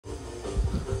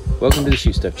Welcome to the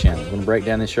Shoot Stuff channel. I'm going to break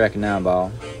down this racket 9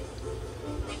 ball.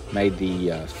 Made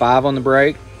the 5 on the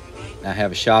break. I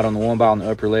have a shot on the 1 ball in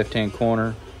the upper left hand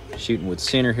corner. Shooting with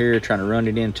center here, trying to run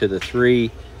it into the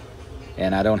 3.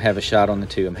 And I don't have a shot on the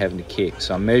 2. I'm having to kick.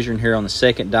 So I'm measuring here on the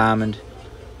second diamond,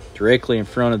 directly in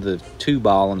front of the 2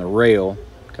 ball on the rail,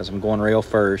 because I'm going rail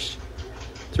first.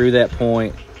 Through that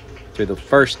point, through the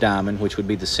first diamond, which would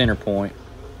be the center point,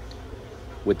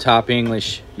 with top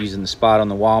English, using the spot on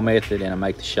the wall method, and I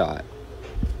make the shot.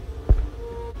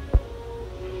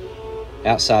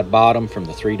 Outside bottom from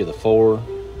the 3 to the 4.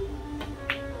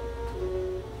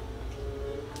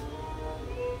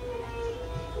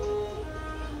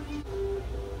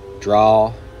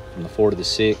 Draw from the 4 to the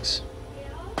 6.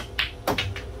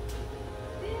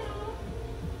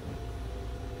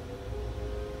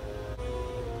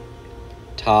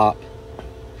 Top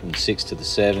from the 6 to the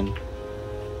 7.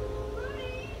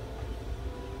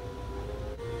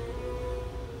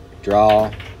 Draw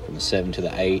from the 7 to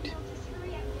the 8.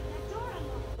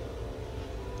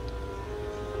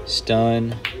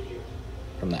 Stun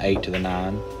from the 8 to the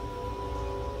 9.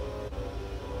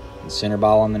 And center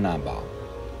ball on the 9 ball.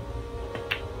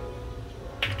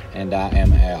 And I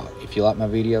am out. If you like my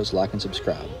videos, like and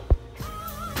subscribe.